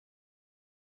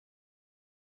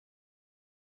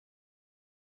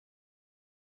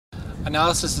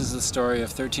Analysis is the story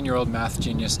of 13-year-old math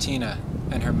genius Tina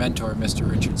and her mentor, Mr.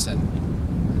 Richardson.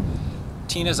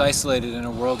 Tina's isolated in a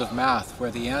world of math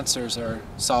where the answers are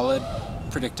solid,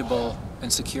 predictable,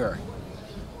 and secure,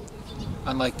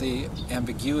 unlike the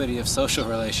ambiguity of social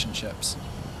relationships.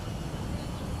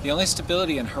 The only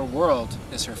stability in her world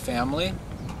is her family,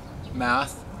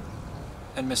 math,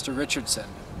 and Mr. Richardson.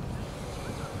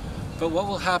 But what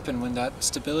will happen when that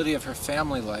stability of her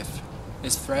family life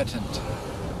is threatened?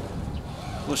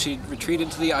 Will she retreat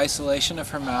into the isolation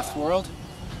of her math world?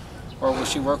 Or will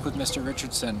she work with Mr.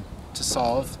 Richardson to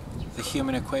solve the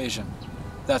human equation?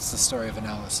 That's the story of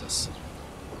Analysis.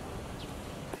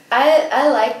 I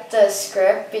like the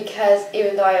script because,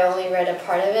 even though I only read a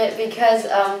part of it, because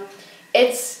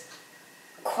it's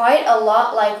quite a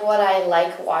lot like what I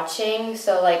like watching.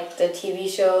 So like the TV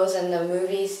shows and the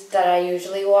movies that I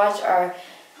usually watch are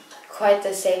quite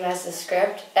the same as the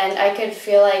script. And I could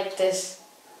feel like this,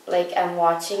 like I'm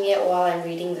watching it while I'm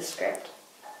reading the script.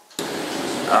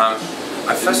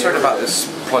 I first heard about this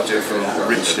project from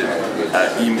Richard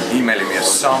emailing me a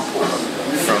sample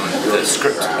from the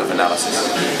script of Analysis,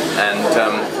 and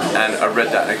I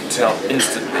read that and I could tell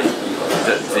instantly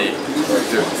that the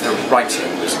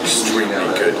writing was extremely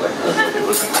good. It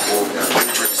wasn't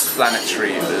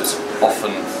over-explanatory as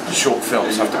often short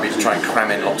films have to be to try and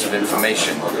cram in lots of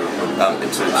information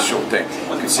into a short thing.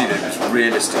 You could see that it was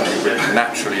realistically written,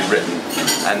 naturally written,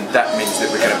 and that means that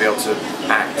we're going to be able to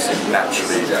act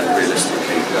naturally and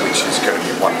realistically, which is going to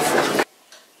be wonderful.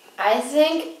 I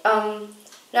think,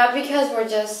 not because we're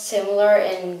just similar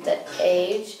in the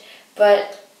age,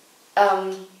 but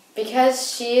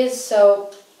because she is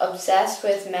so obsessed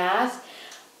with math,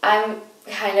 I'm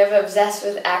kind of obsessed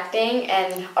with acting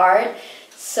and art,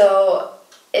 so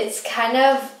it's kind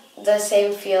of the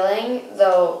same feeling,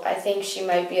 though I think she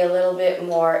might be a little bit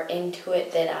more into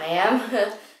it than I am.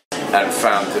 And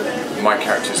found that my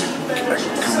character is a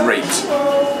great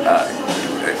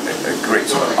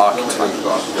sort of archetype,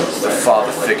 the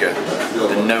father figure,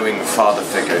 the knowing father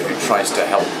figure who tries to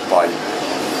help by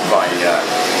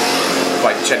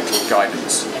gentle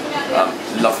guidance.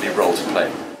 Lovely role to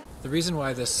play. The reason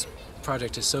why this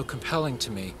project is so compelling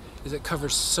to me is it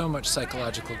covers so much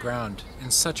psychological ground in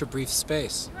such a brief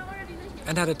space,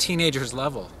 and at a teenager's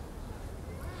level.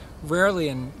 Rarely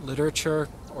in literature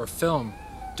or film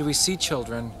do we see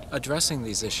children addressing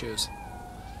these issues,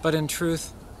 but in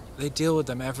truth, they deal with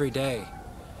them every day,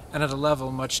 and at a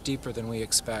level much deeper than we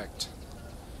expect.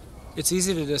 It's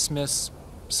easy to dismiss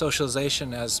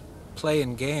socialization as play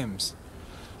and games,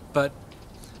 but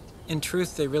in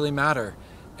truth they really matter,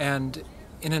 and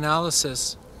in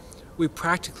Analysis, we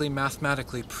practically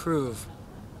mathematically prove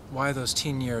why those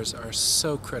teen years are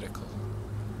so critical.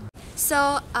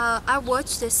 So I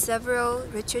watched several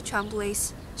Richard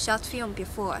Trombly's short film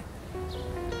before.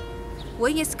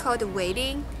 One is called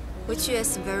Waiting, which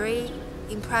is very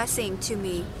impressive to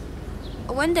me.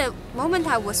 When the moment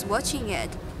I was watching it,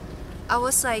 I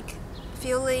was like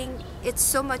feeling it's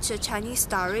so much a Chinese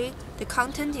story. The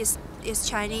content is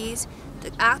Chinese,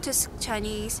 the actors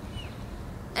Chinese,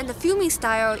 and the filming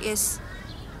style is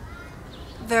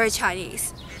very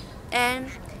Chinese. And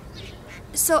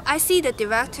so I see the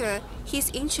director, his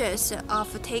interest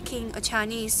of taking a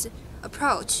Chinese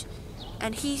approach,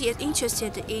 and he is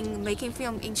interested in making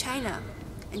film in China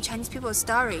and Chinese people's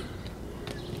story.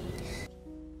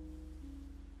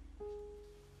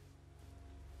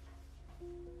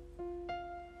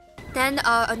 Then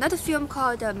another film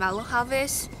called Melon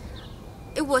Harvest.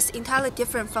 It was entirely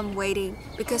different from Waiting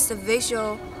because the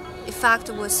visual effect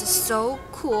was so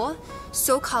cool,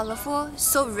 so colorful,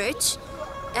 so rich,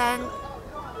 and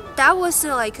that was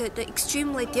like the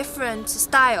extremely different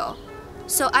style.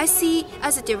 So I see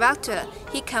as a director,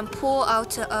 he can pull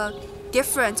out a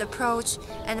different approach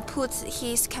and put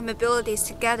his capabilities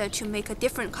together to make a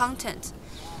different content.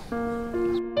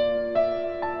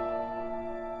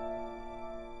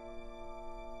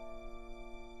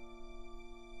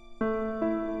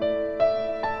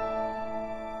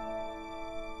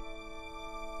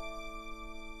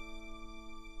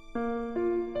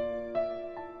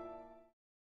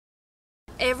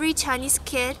 Every Chinese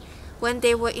kid, when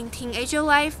they were in teenager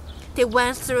life, they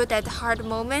went through that hard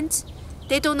moment.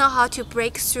 They don't know how to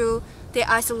break through their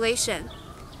isolation.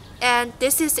 And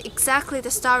this is exactly the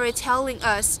story telling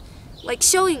us, like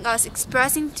showing us,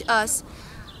 expressing to us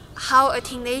how a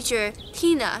teenager,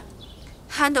 Tina,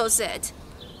 handles it.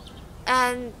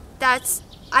 And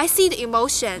I see the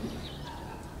emotion,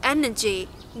 energy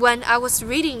when I was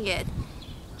reading it.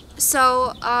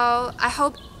 So I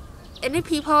hope any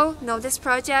people know this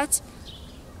project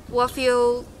will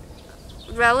feel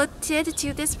related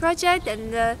to this project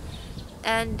and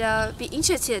and be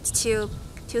interested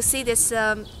to see this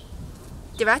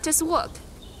director's work.